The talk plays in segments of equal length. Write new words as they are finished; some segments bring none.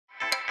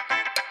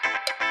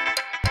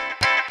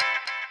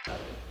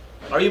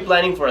Are you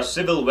planning for a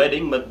civil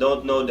wedding but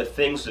don't know the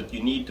things that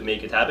you need to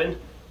make it happen?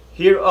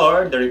 Here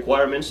are the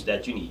requirements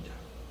that you need.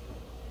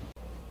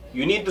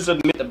 You need to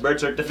submit a birth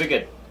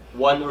certificate,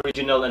 1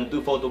 original and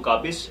 2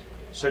 photocopies,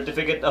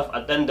 certificate of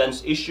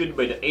attendance issued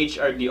by the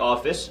HRD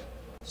office,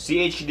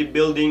 CHD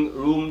building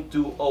room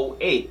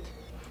 208,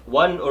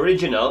 1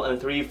 original and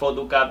 3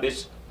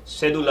 photocopies,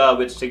 cedula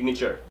with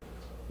signature,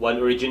 1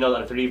 original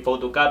and 3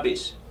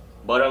 photocopies,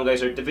 barangay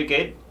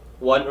certificate,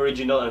 1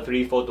 original and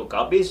 3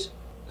 photocopies,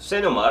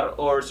 Senomar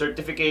or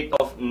Certificate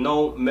of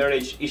No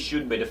Marriage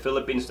issued by the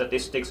Philippine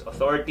Statistics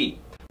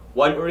Authority,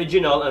 1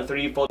 original and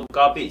 3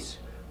 photocopies.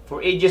 For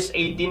ages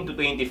 18 to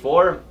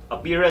 24,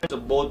 appearance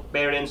of both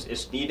parents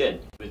is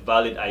needed with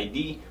valid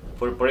ID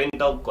for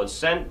parental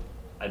consent,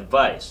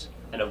 advice,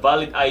 and a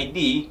valid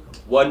ID,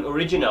 1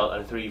 original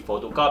and 3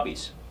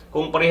 photocopies.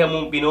 Kung pareha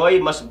mong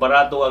Pinoy, mas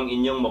barato ang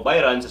inyong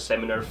mabayaran sa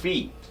seminar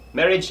fee,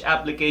 marriage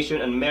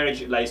application and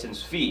marriage license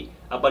fee.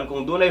 Apan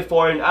kung dunay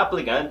foreign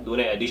applicant,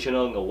 dunay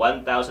additional nga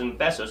 1,000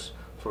 pesos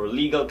for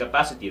legal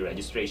capacity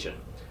registration.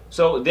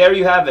 So there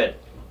you have it.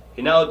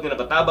 Hinaot nga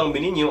nakatabang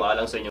bininyo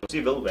alang sa inyong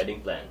civil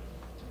wedding plan.